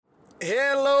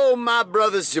Hello, my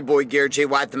brothers. It's your boy Garrett J.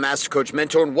 White, the Master Coach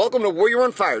Mentor, and welcome to Warrior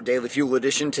on Fire Daily Fuel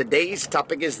Edition. Today's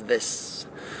topic is this: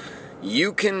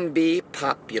 you can be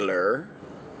popular,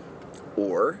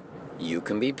 or you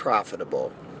can be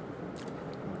profitable. ...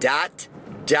 Sit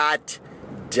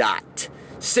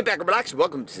back and relax.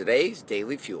 Welcome to today's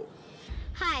Daily Fuel.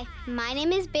 Hi, my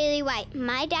name is Bailey White.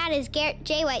 My dad is Garrett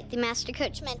J. White, the Master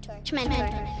Coach Mentor.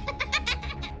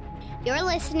 You're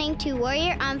listening to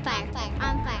Warrior on Fire.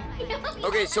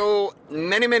 Okay, so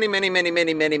many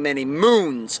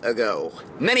moons ago,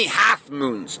 many half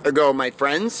moons ago, my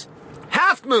friends,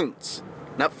 half moons,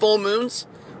 not full moons.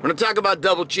 When I talk about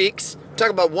double cheeks, I'm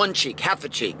talking about one cheek, half a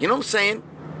cheek. You know what I'm saying?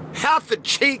 Half a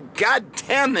cheek, god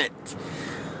damn it.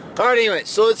 All right, anyway,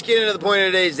 so let's get into the point of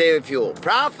today's Daily Fuel.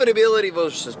 Profitability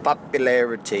versus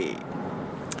popularity.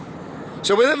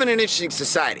 So we live in an interesting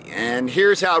society, and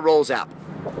here's how it rolls out.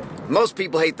 Most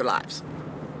people hate their lives.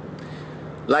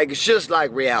 Like, it's just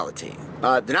like reality.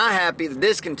 They're not happy, they're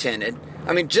discontented.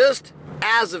 I mean, just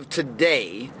as of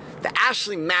today, the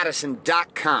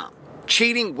AshleyMadison.com,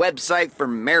 cheating website for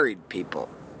married people.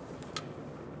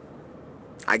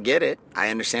 I get it. I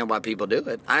understand why people do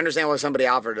it. I understand why somebody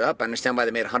offered it up. I understand why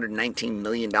they made $119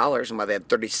 million and why they had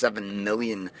 37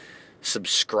 million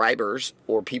subscribers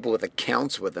or people with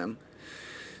accounts with them.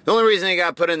 The only reason it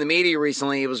got put in the media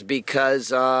recently was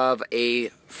because of a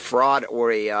fraud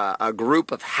or a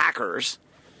group of hackers.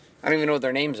 I don't even know what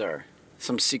their names are.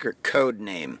 Some secret code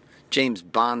name. James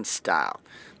Bond style.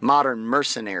 Modern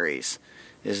Mercenaries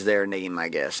is their name, I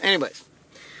guess. Anyways,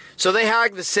 so they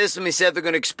hacked the system. They said they're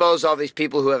going to expose all these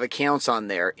people who have accounts on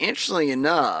there. Interestingly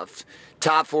enough,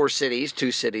 top 4 cities,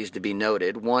 2 cities to be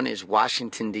noted. One is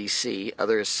Washington, D.C.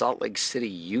 Other is Salt Lake City,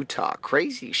 Utah.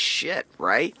 Crazy shit,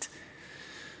 right?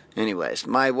 Anyways,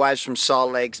 my wife's from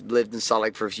Salt Lake, lived in Salt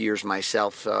Lake for a few years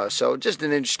myself, so just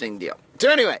an interesting deal. So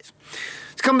anyways,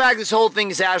 let's come back to this whole thing,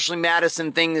 this Ashley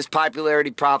Madison thing, this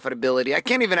popularity, profitability. I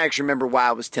can't even actually remember why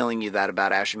I was telling you that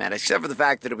about Ashley Madison, except for the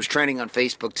fact that it was trending on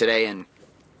Facebook today, and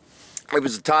it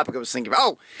was a topic I was thinking about.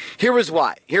 Oh, here was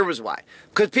why.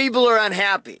 Because people are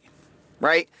unhappy,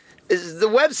 right? The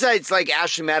website's like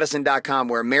AshleyMadison.com,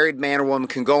 where a married man or woman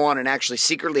can go on and actually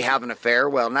secretly have an affair.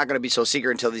 Well, not going to be so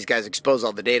secret until these guys expose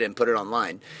all the data and put it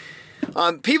online.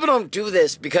 People don't do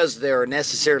this because they're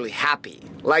necessarily happy.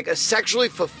 Like a sexually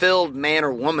fulfilled man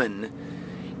or woman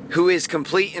who is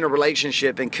complete in a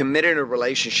relationship and committed in a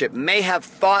relationship may have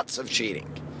thoughts of cheating.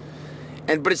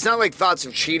 But it's not like thoughts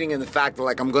of cheating in the fact that,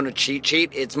 like, I'm going to cheat.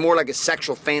 It's more like a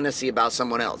sexual fantasy about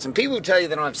someone else. And people who tell you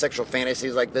they don't have sexual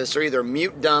fantasies like this are either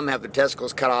mute dumb, have their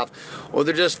testicles cut off, or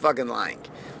they're just fucking lying.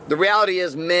 The reality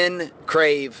is men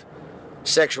crave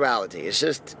sexuality. It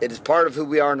is part of who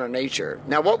we are in our nature.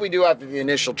 Now, what we do after the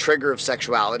initial trigger of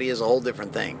sexuality is a whole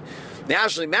different thing. The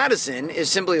Ashley Madison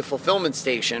is simply a fulfillment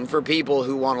station for people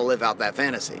who want to live out that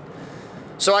fantasy.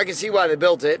 So I can see why they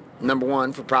built it, number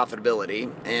one, for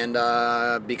profitability, and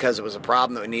because it was a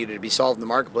problem that needed to be solved in the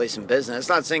marketplace and business.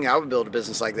 Not saying I would build a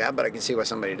business like that, but I can see why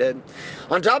somebody did.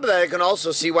 On top of that, I can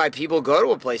also see why people go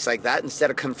to a place like that instead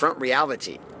of confront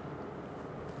reality.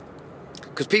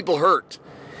 Because people hurt.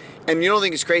 And you don't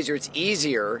think it's crazier, it's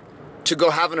easier to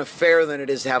go have an affair than it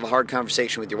is to have a hard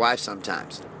conversation with your wife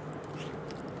sometimes.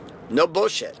 No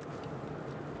bullshit.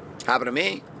 Happened to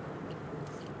me.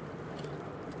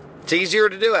 It's easier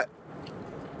to do it.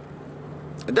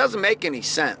 It doesn't make any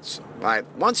sense, right?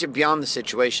 Once you're beyond the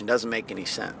situation, it doesn't make any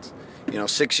sense.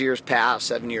 6 years pass,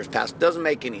 7 years pass, it doesn't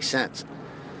make any sense.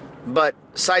 But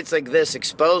sites like this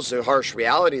expose the harsh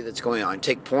reality that's going on.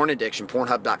 Take porn addiction,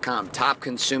 Pornhub.com, top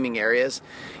consuming areas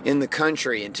in the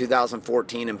country in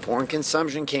 2014, and porn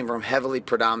consumption came from heavily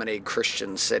predominated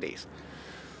Christian cities.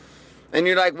 And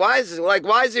you're like, why is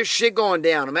this shit going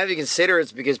down? I'm having to consider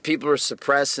it's because people are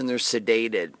suppressed and they're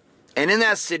sedated. And in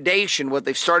that sedation, what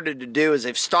they've started to do is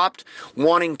they've stopped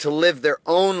wanting to live their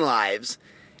own lives,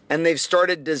 and they've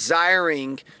started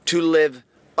desiring to live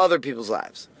other people's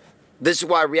lives. This is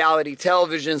why reality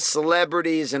television,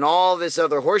 celebrities, and all this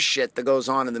other horse shit that goes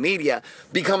on in the media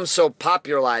becomes so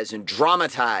popularized and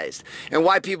dramatized, and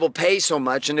why people pay so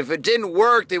much. And if it didn't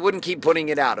work, they wouldn't keep putting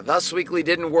it out. If Us Weekly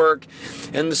didn't work,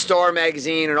 and the Star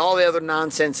magazine, and all the other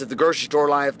nonsense at the grocery store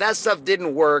line, if that stuff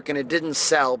didn't work and it didn't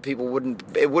sell, it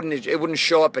wouldn't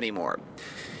show up anymore.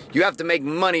 You have to make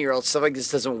money or else stuff like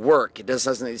this doesn't work. It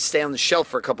doesn't stay on the shelf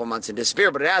for a couple months and disappear,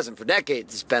 but it hasn't for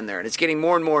decades. It's been there, and it's getting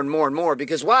more and more and more and more.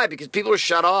 Because why? Because people are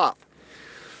shut off.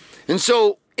 And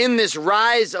so in this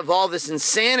rise of all this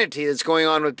insanity that's going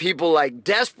on with people like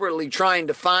desperately trying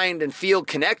to find and feel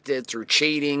connected through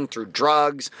cheating, through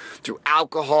drugs, through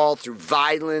alcohol, through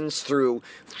violence, through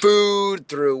food,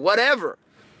 through whatever,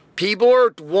 People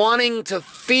are wanting to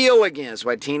feel again. That's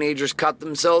why teenagers cut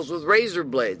themselves with razor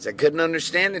blades. I couldn't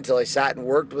understand until I sat and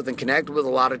worked with and connected with a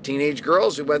lot of teenage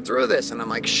girls who went through this. And I'm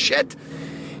like, shit.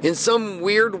 In some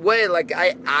weird way, like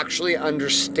I actually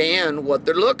understand what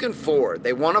they're looking for.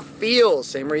 They want to feel.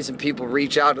 Same reason people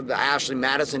reach out to the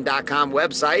AshleyMadison.com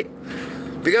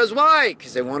website. Because why?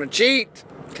 Because they want to cheat.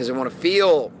 Because they want to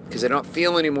feel. Because they don't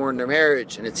feel anymore in their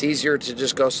marriage. And it's easier to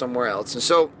just go somewhere else. And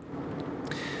so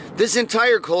this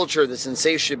entire culture, this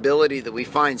insatiability that we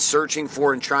find searching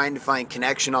for and trying to find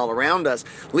connection all around us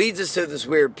leads us to this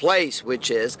weird place,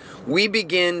 which is we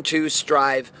begin to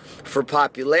strive for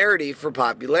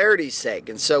popularity's sake.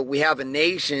 And so we have a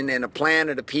nation and a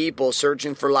planet of people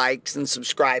searching for likes and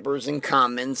subscribers and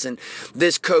comments and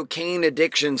this cocaine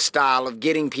addiction style of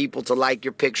getting people to like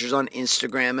your pictures on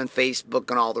Instagram and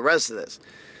Facebook and all the rest of this.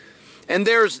 And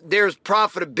there's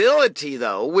profitability,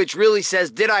 though, which really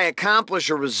says, did I accomplish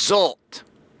a result?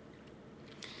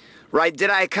 Right? Did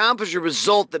I accomplish a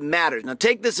result that matters? Now,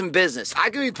 take this in business. I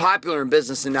can be popular in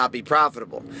business and not be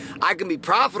profitable. I can be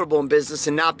profitable in business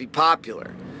and not be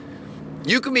popular.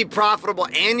 You can be profitable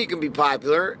and you can be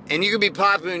popular, and you can be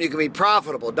popular and you can be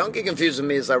profitable. Don't get confused with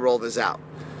me as I roll this out.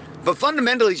 But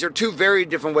fundamentally, these are two very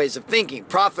different ways of thinking.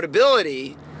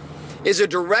 Profitability is a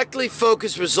directly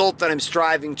focused result that I'm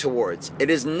striving towards. It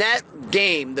is net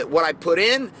gain, that what I put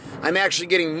in, I'm actually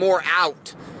getting more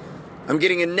out. I'm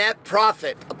getting a net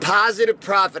profit, a positive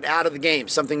profit out of the game,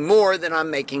 something more than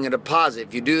I'm making a deposit.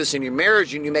 If you do this in your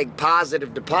marriage and you make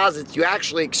positive deposits, you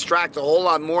actually extract a whole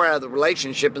lot more out of the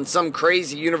relationship in some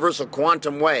crazy universal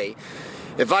quantum way.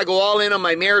 If I go all in on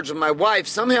my marriage with my wife,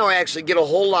 somehow I actually get a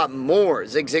whole lot more.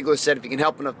 Zig Ziglar said, if you can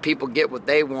help enough people get what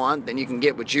they want, then you can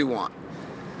get what you want.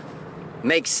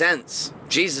 Makes sense.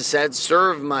 Jesus said,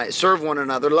 serve one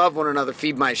another, love one another,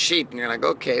 feed my sheep. And you're like,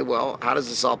 okay, well, how does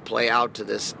this all play out to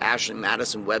this Ashley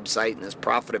Madison website and this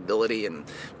profitability and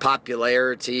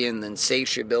popularity and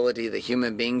insatiability that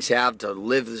human beings have to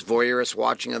live this voyeurist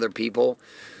watching other people?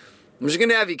 I'm just going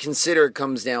to have you consider it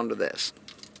comes down to this.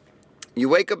 You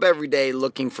wake up every day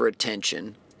looking for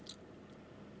attention,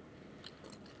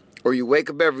 or you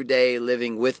wake up every day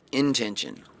living with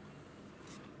intention.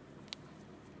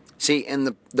 See, and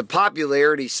the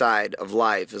popularity side of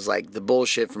life is like the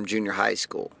bullshit from junior high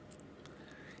school.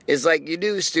 It's like you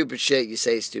do stupid shit, you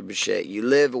say stupid shit, you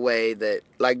live a way that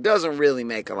like doesn't really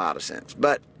make a lot of sense.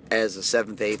 But as a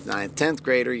 7th, 8th, 9th, 10th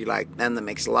grader, you're like, then that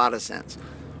makes a lot of sense.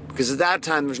 Because at that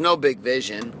time, there's no big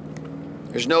vision.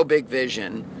 There's no big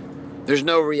vision. There's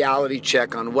no reality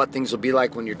check on what things will be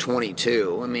like when you're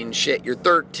 22. I mean, shit, you're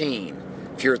 13.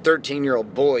 If you're a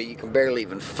 13-year-old boy, you can barely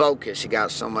even focus. You got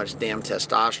so much damn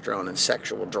testosterone and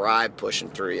sexual drive pushing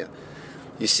through you.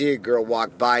 You see a girl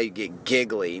walk by, you get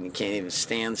giggly, and you can't even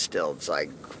stand still. It's like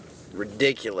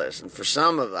ridiculous. And for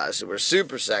some of us who are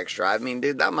super sex drive, I mean,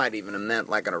 dude, that might even have meant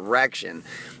like an erection.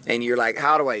 And you're like,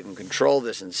 how do I even control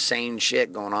this insane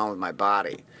shit going on with my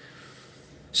body?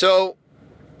 So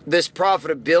this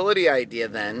profitability idea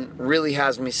then really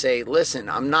has me say, listen,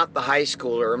 I'm not the high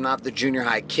schooler, I'm not the junior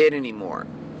high kid anymore.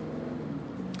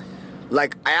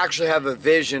 Like, I actually have a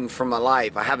vision for my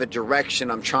life. I have a direction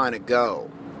I'm trying to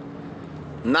go.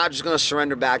 I'm not just going to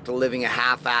surrender back to living a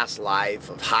half-assed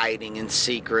life of hiding in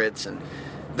secrets and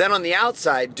then on the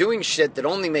outside doing shit that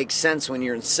only makes sense when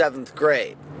you're in 7th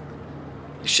grade.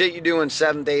 The shit you do in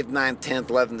 7th, 8th, 9th, 10th,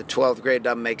 11th, and 12th grade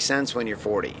doesn't make sense when you're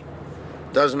 40.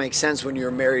 Doesn't make sense when you're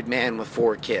a married man with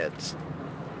 4 kids.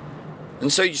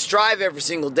 And so you strive every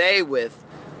single day with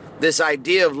this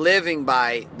idea of living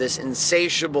by this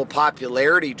insatiable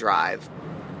popularity drive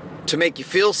to make you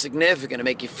feel significant, to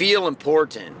make you feel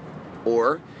important.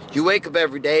 Or you wake up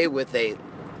every day with a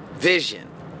vision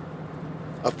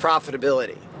of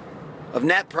profitability, of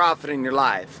net profit in your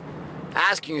life,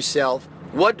 asking yourself,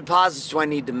 what deposits do I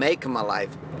need to make in my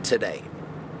life today?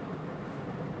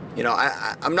 You know,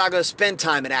 I'm not going to spend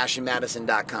time at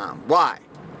AshleyMadison.com. Why?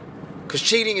 Because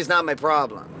cheating is not my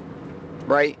problem,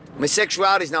 right? My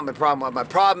sexuality is not my problem. My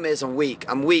problem is I'm weak.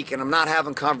 I'm weak, and I'm not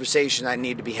having conversations I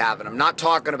need to be having. I'm not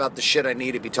talking about the shit I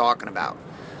need to be talking about.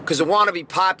 Because I want to be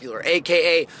popular,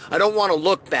 a.k.a. I don't want to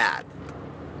look bad.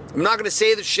 I'm not going to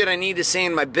say the shit I need to say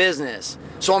in my business,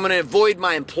 so I'm going to avoid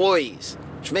my employees,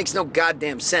 which makes no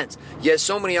goddamn sense. Yet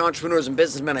so many entrepreneurs and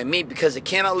businessmen I meet, because they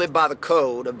cannot live by the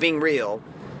code of being real,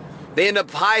 they end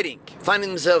up hiding,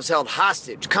 finding themselves held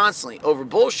hostage constantly over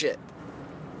bullshit.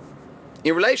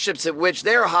 In relationships at which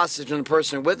they're a hostage and the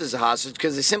person they're with is a hostage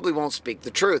because they simply won't speak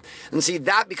the truth. And see,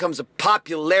 that becomes a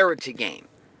popularity game.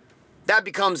 That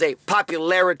becomes a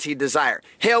popularity desire.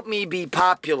 Help me be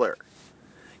popular.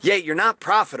 Yet you're not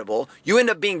profitable. You end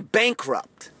up being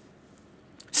bankrupt.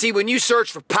 See, when you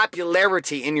search for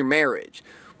popularity in your marriage,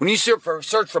 when you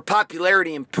search for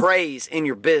popularity and praise in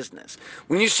your business,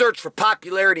 when you search for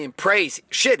popularity and praise,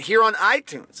 shit, here on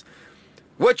iTunes,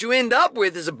 what you end up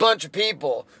with is a bunch of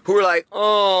people who are like,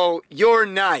 oh, you're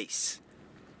nice.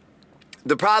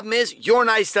 The problem is, you're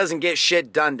nice doesn't get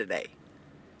shit done today.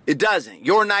 It doesn't.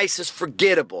 You're nice is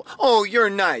forgettable. Oh,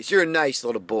 you're nice. You're a nice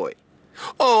little boy.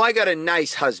 Oh, I got a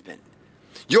nice husband.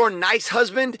 Your nice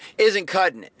husband isn't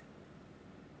cutting it.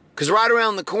 Because right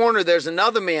around the corner, there's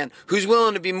another man who's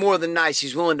willing to be more than nice.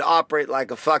 He's willing to operate like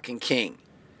a fucking king.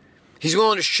 He's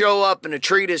willing to show up and to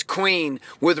treat his queen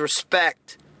with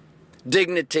respect,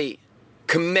 dignity,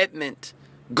 commitment.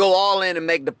 Go all in and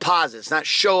make deposits, not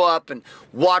show up and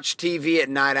watch TV at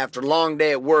night after a long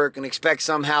day at work and expect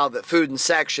somehow that food and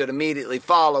sex should immediately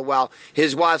follow while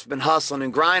his wife's been hustling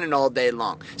and grinding all day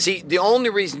long. See, the only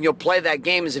reason you'll play that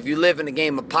game is if you live in a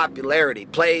game of popularity.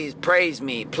 Praise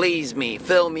me, please me,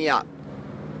 fill me up.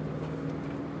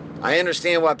 I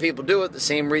understand why people do it, the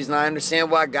same reason I understand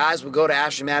why guys will go to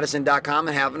AshleyMadison.com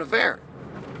and have an affair.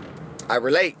 I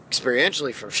relate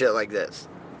experientially from shit like this.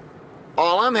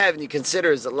 All I'm having you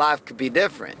consider is that life could be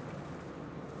different.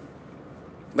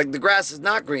 Like the grass is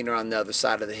not greener on the other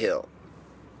side of the hill.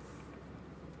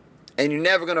 And you're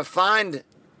never going to find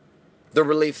the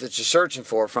relief that you're searching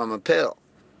for from a pill.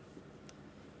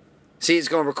 See, it's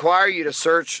going to require you to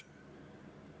search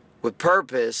with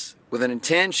purpose, with an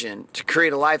intention to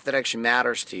create a life that actually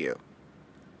matters to you.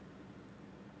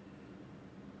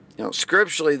 You know,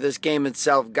 scripturally, this game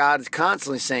itself, God is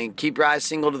constantly saying, keep your eyes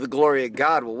single to the glory of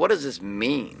God. Well, what does this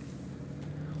mean?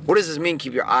 What does this mean,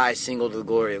 keep your eyes single to the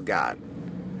glory of God?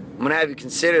 I'm going to have you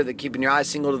consider that keeping your eyes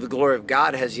single to the glory of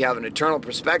God has you have an eternal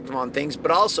perspective on things, but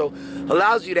also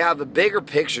allows you to have a bigger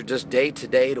picture just day to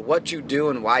day to what you do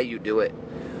and why you do it.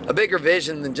 A bigger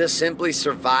vision than just simply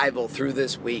survival through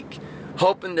this week.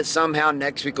 Hoping that somehow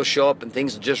next week will show up and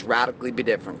things will just radically be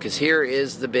different. Because here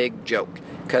is the big joke.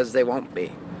 Because they won't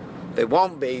be. They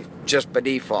won't be just by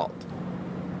default.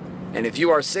 And if you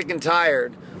are sick and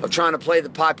tired of trying to play the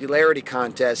popularity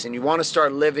contest and you want to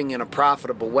start living in a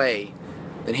profitable way,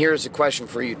 then here's the question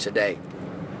for you today.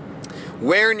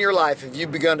 Where in your life have you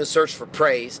begun to search for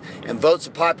praise and votes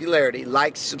of popularity,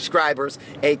 likes, subscribers,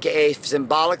 aka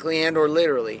symbolically and or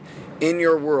literally, in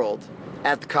your world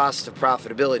at the cost of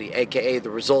profitability, aka the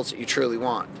results that you truly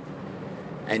want?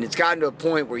 And it's gotten to a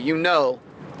point where you know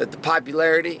that the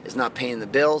popularity is not paying the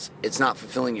bills, it's not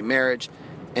fulfilling your marriage,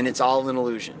 and it's all an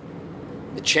illusion.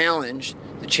 The challenge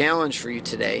for you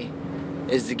today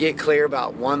is to get clear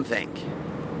about one thing.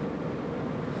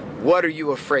 What are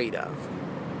you afraid of?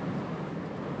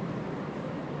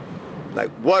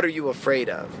 Like, what are you afraid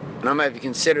of? And I'm going to have you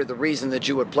consider the reason that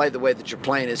you would play the way that you're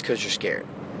playing is because you're scared.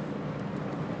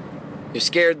 You're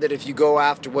scared that if you go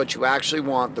after what you actually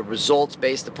want, the results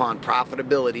based upon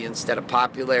profitability instead of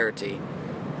popularity,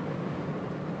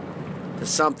 that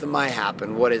something might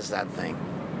happen. What is that thing?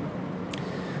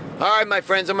 All right, my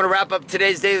friends, I'm going to wrap up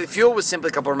today's Daily Fuel with simply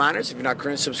a couple reminders. If you're not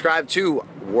currently subscribed to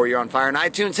Warrior on Fire on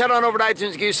iTunes, head on over to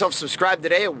iTunes and get yourself subscribed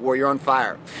today at Warrior on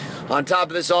Fire. On top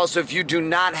of this, also, if you do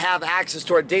not have access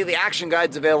to our daily action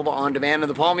guides available on demand in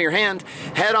the palm of your hand,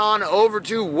 head on over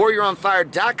to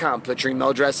warrioronfire.com, put your email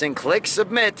address in, click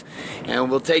submit,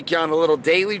 and we'll take you on a little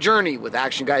daily journey with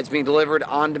action guides being delivered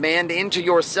on demand into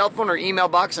your cell phone or email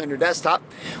box on your desktop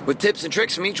with tips and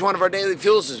tricks from each one of our daily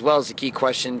fuels, as well as the key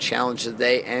question, challenge of the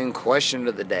day, and question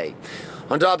of the day.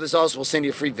 On top of this, also, we'll send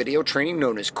you a free video training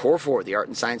known as Core 4, the art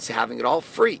and science to having it all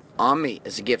free on me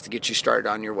as a gift to get you started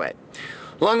on your way.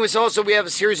 Along with this, also, we have a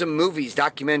series of movies,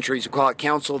 documentaries, we call it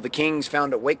Council of the Kings,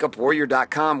 found at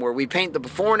wakeupwarrior.com, where we paint the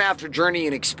before and after journey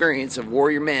and experience of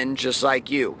warrior men just like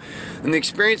you. And the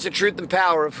experience, the truth, and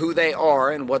power of who they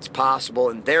are and what's possible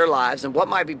in their lives and what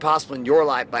might be possible in your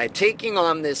life by taking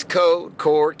on this code,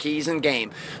 core, keys, and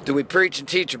game that we preach and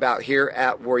teach about here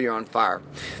at Warrior on Fire.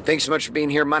 Thanks so much for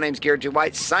being here. My name's Garrett J.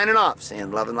 White, signing off,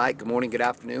 saying love and light, good morning, good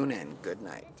afternoon, and good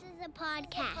night. This is a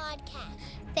podcast.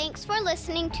 Thanks for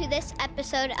listening to this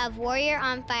episode of Warrior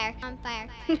on Fire.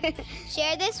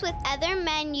 Share this with other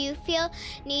men you feel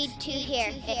need to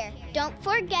hear. Don't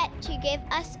forget to give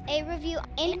us a review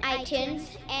in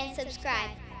iTunes and subscribe.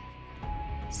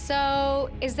 So,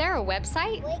 is there a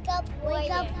website? Wake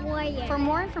Up Warrior. For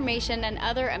more information and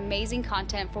other amazing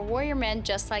content for warrior men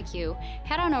just like you,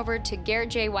 head on over to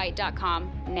GarrettJWhite.com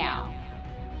now.